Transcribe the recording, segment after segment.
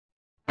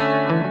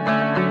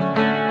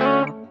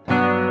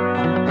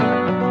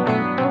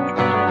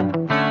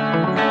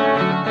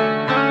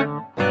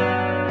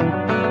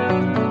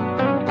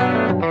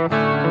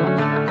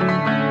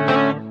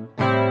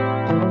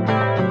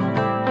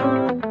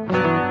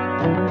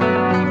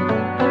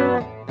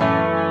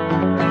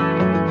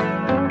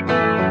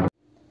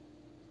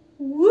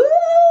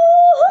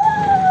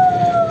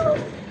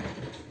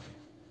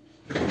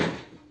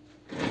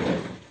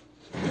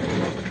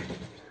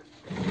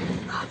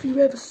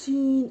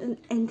find an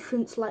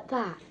entrance like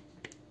that?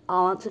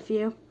 I'll answer for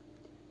you.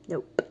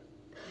 Nope.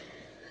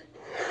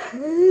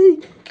 Hey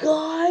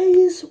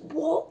guys,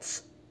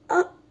 what's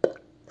up?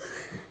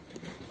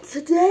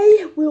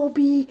 Today I'll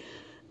be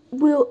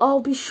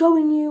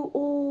showing you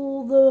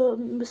all the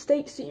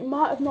mistakes that you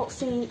might have not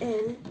seen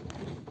in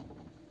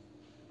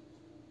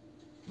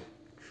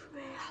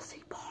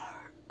Jurassic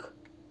Park.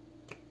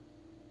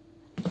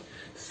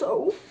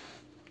 So,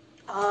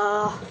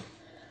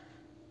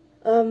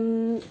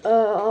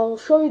 I'll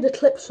show you the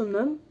clips from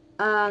them,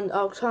 and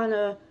I'll kind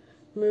of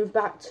move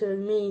back to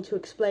me to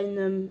explain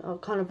them. I'll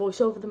kind of voice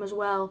over them as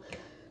well.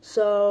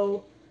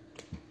 So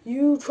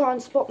you try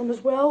and spot them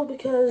as well,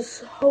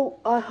 because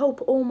I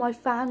hope all my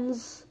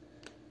fans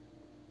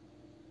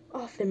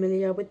are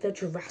familiar with the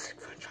Jurassic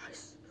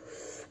franchise.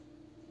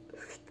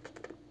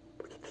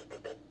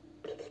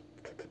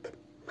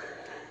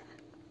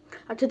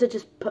 I could have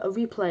just put a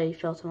replay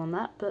filter on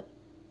that, but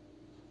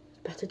it's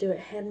better do it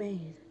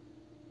handmade.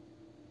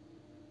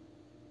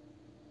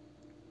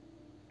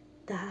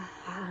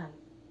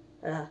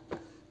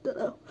 Don't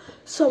know.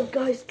 So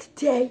guys,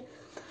 today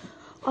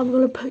I'm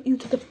gonna put you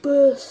to the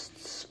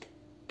first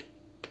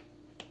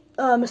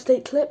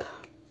mistake clip.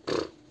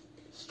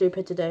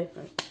 Stupid to do.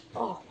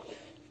 Oh,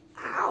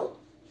 ow.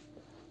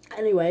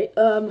 Anyway,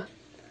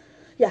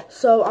 yeah.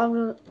 So I'm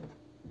gonna.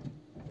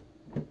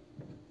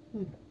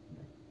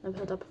 Never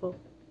heard that before.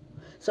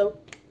 So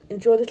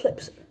enjoy the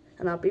clips,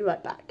 and I'll be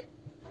right back.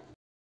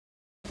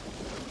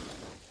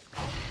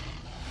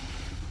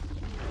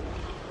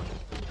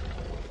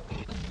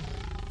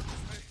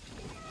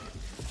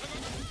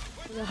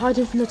 They're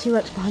hiding from the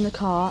T-Rex behind the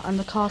car, and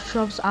the car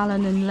shoves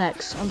Alan and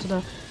Lex onto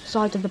the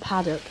side of the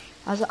paddock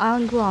as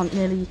Alan Grant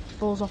nearly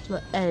falls off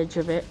the edge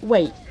of it.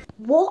 Wait,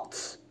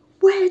 what?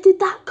 Where did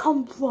that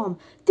come from?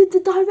 Did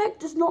the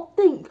directors not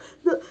think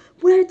that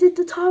where did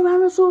the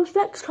Tyrannosaurus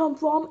Rex come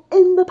from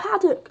in the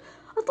paddock?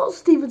 I thought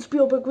Steven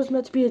Spielberg was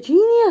meant to be a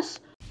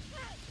genius.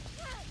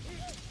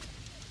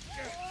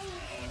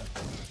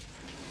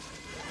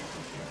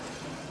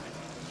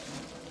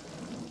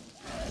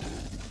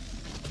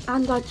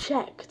 And I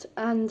checked,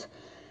 and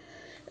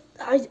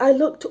I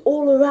looked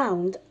all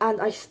around, and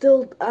I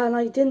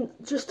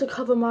didn't, just to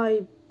cover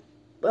my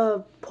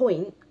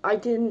point, I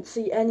didn't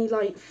see any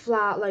like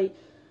flat, like,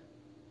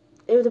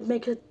 it would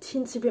make a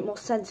teensy bit more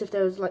sense if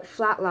there was like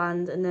flat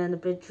land and then a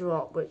big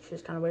drop, which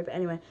is kind of weird, but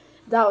anyway,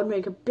 that would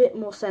make a bit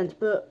more sense.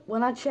 But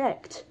when I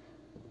checked,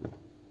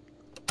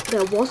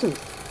 there wasn't.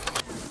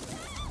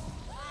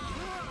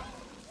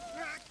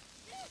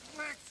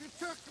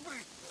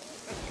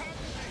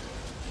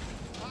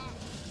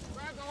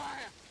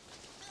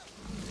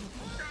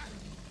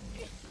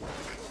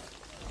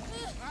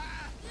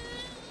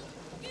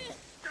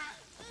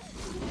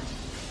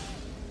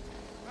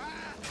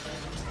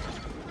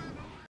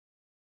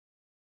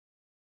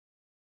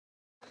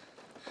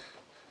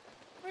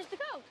 Where's the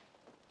goat?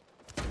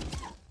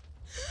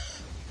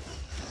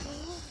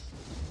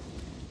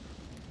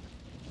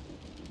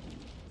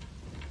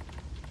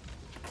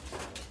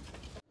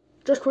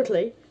 Just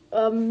quickly,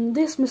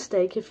 this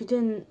mistake, if you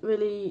didn't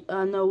really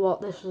know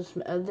what this was,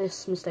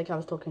 this mistake I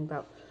was talking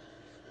about,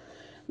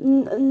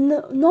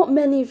 not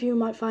many of you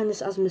might find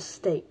this as a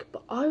mistake,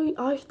 but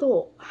I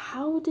thought,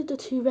 how did the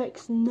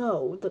T-Rex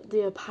know that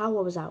their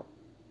power was out?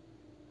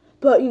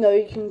 But, you know,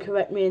 you can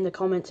correct me in the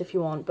comments if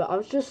you want, but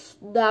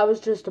that was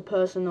just a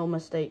personal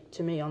mistake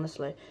to me,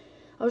 honestly.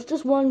 I was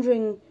just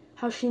wondering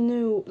how she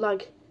knew,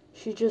 like,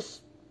 she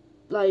just,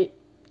 like,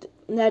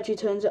 Neji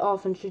turns it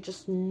off and she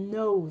just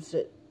knows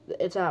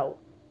it's out.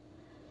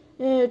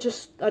 Yeah, I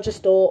just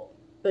thought,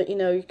 but, you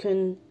know, you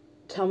can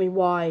tell me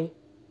why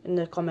in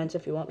the comments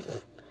if you want.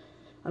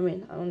 I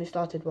mean, I only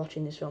started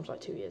watching these films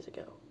like 2 years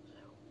ago,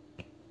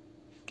 so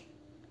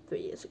 3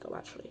 years ago,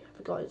 actually. I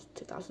forgot it's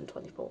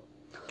 2024.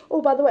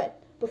 Oh, by the way,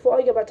 before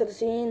I get back to the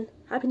scene,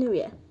 Happy New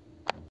Year.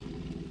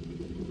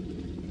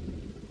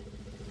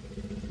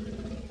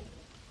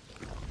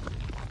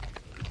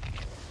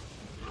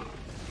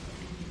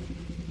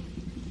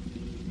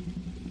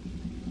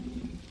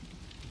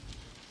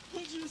 Oh,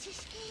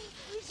 Jesus. Oh,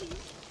 Jesus.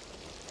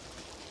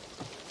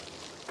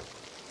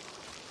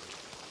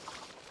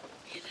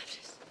 He left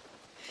us.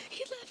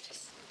 He left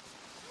us.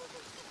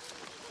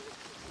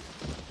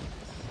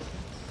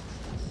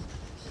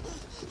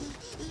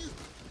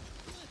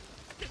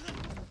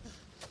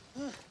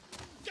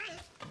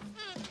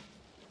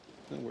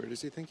 Now, where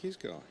does he think he's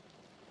going?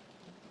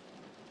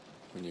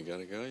 When you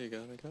gotta go, you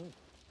gotta go.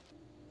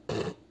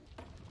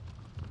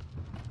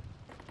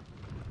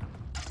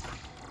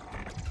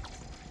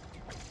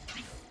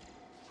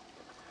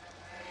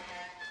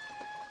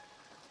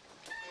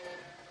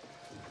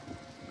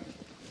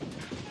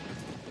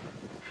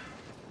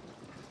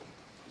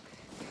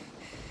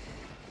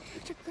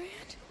 Dr.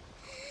 Grant?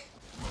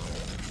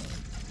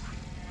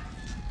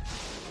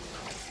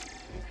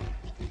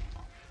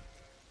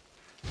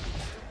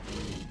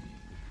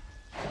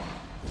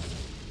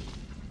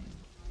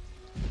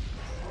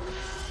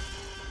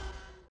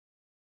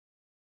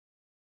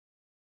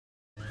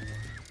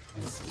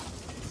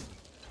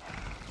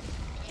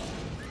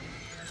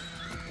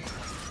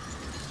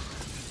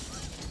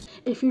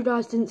 If you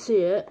guys didn't see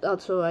it,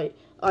 that's alright.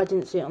 I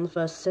didn't see it on the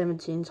first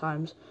 17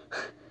 times.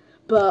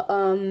 But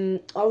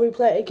I'll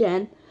replay it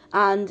again,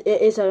 and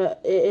it is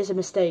a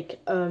mistake.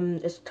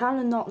 It's kind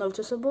of not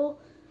noticeable,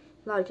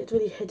 like it's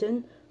really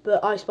hidden,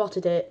 but I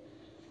spotted it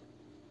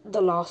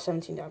the last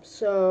 17 times.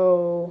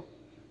 So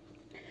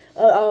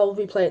I'll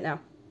replay it now.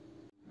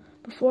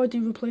 Before I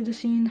do replay the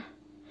scene,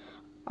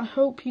 I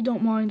hope you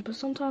don't mind, but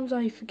sometimes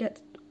I forget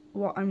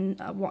what I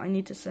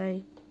need to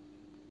say.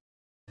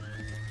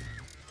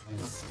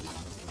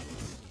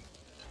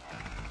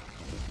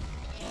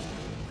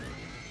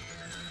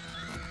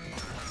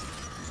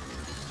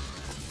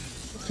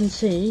 You can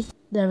see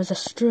there is a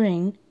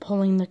string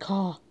pulling the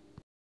car.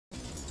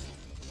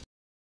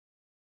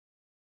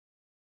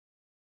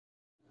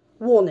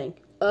 Warning.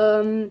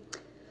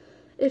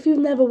 If you've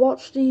never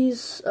watched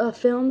these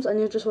films and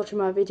you're just watching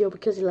my video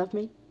because you love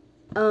me,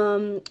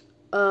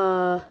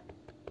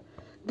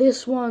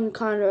 this one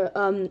kind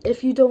of,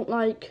 if you don't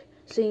like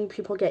seeing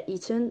people get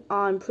eaten,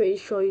 I'm pretty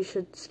sure you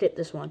should skip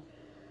this one.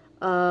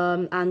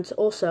 And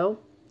also,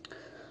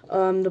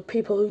 the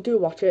people who do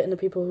watch it and the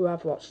people who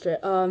have watched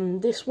it,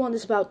 this one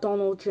is about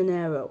Donald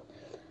Gennaro,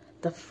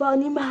 the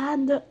funny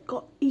man that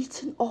got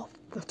eaten off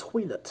the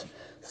toilet.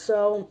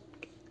 So,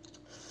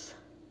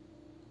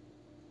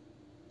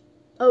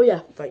 oh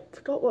yeah, right,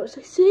 forgot what I was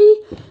saying.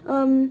 See,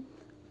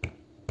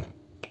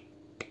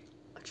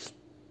 just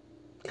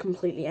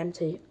completely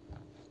empty.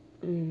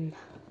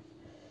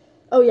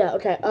 Oh yeah,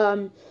 okay,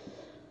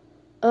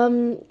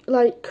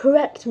 like,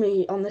 correct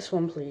me on this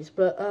one, please,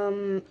 but,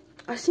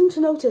 I seem to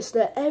notice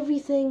that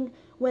everything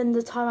when the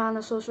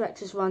Tyrannosaurus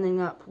Rex is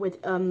running up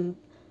with,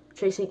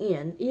 chasing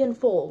Ian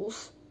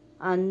falls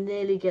and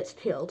nearly gets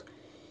killed,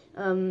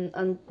 and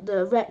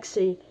the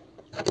Rexy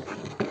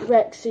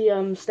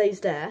stays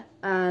there,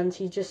 and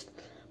he just,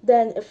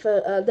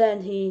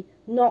 then he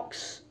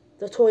knocks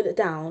the toilet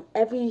down,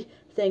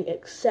 everything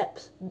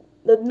except,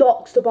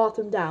 knocks the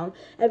bathroom down,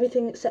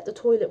 everything except the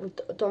toilet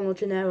with Donald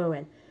Gennaro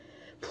in.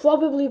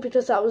 Probably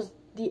because that was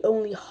the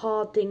only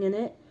hard thing in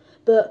it.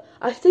 But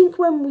I think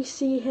when we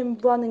see him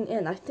running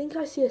in, I think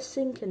I see a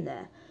sink in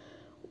there,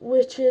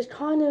 which is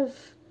kind of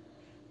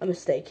a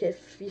mistake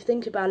if you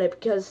think about it,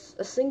 because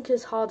a sink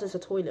is hard as a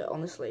toilet,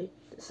 honestly.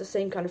 It's the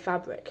same kind of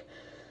fabric.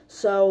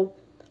 So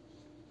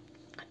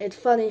it's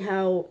funny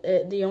how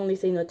the only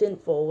thing that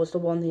didn't fall was the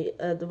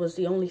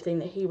only thing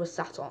that he was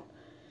sat on.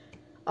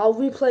 I'll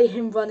replay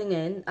him running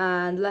in,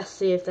 and let's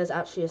see if there's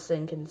actually a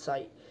sink in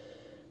sight.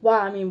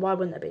 Why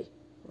wouldn't there be?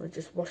 Or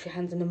just wash your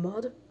hands in the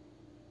mud?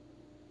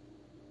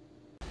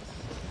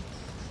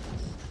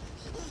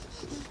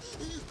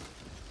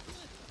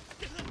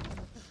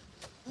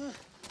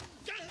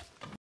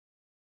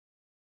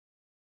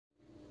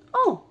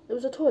 Oh, it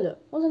was a toilet.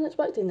 Wasn't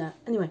expecting that.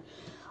 Anyway,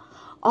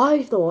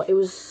 I thought it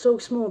was so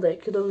small that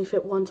it could only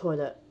fit one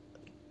toilet.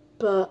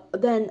 But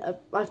then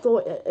I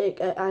thought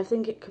I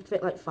think it could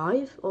fit like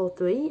 5 or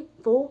 3,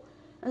 4.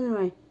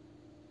 Anyway,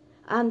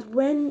 and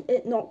when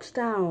it knocks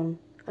down,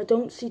 I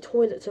don't see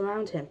toilets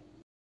around him.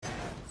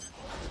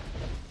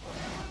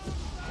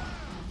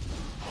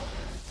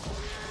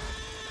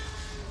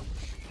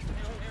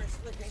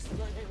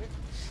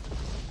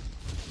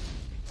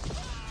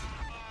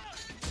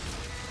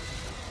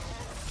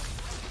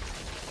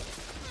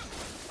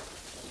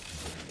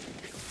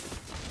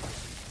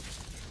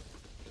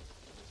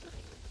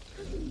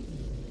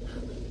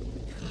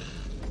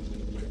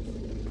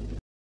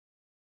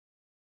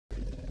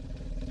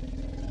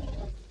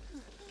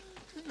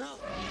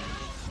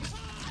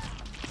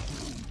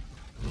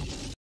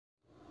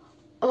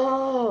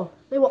 Oh,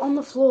 they were on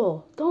the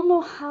floor. Don't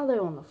know how they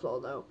were on the floor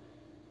though.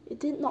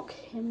 It didn't knock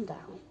him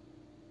down.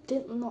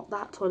 Didn't knock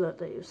that toilet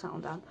that he was sat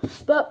down.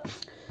 But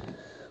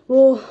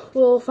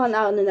we'll find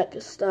out in the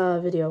next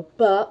video.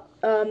 But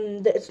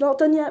it's not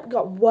done yet. We've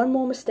got one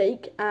more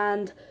mistake,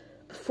 and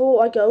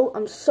before I go,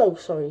 I'm so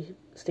sorry,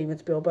 Steven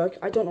Spielberg.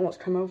 I don't know what's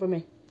come over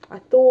me. I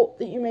thought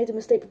that you made a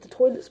mistake with the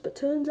toilets, but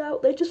turns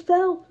out they just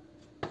fell.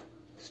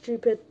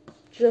 Stupid.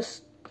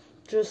 Just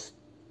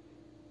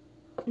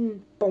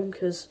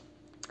bonkers.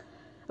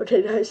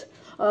 Okay guys,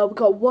 we've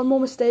got one more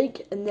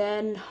mistake and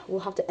then we'll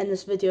have to end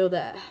this video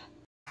there.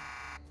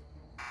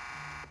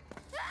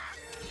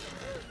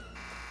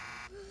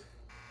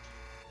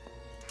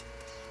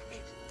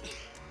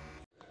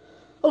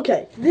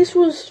 Okay, this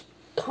was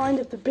kind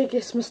of the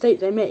biggest mistake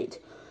they made.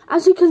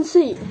 As you can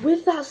see,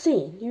 with that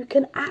scene, you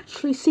can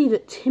actually see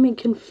that Timmy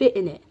can fit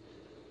in it.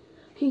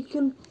 He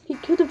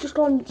could have just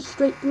gone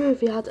straight through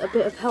if he had a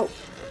bit of help.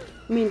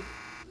 I mean,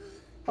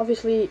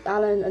 obviously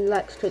Alan and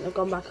Lex couldn't have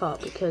gone back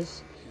up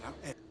because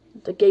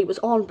the gate was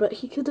on, but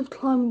he could have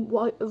climbed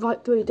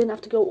right through. He didn't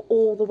have to go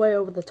all the way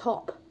over the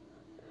top.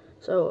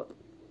 So,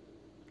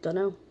 don't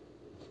know.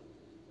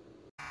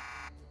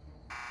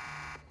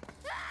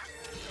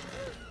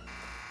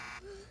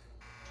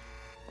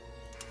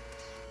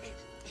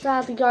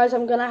 Sadly guys,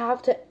 I'm gonna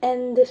have to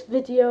end this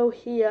video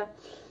here.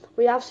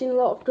 We have seen a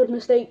lot of good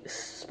mistakes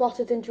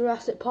spotted in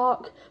Jurassic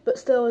Park, but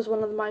still is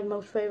one of my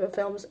most favourite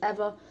films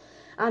ever.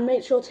 And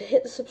make sure to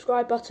hit the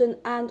subscribe button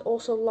and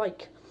also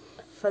like.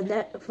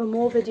 for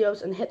more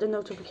videos and hit the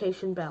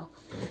notification bell.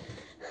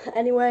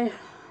 Anyway,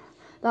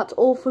 that's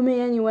all for me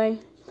anyway.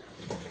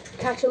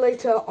 Catch you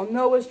later on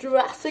Noah's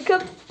Jurassic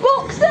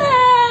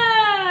Unboxing!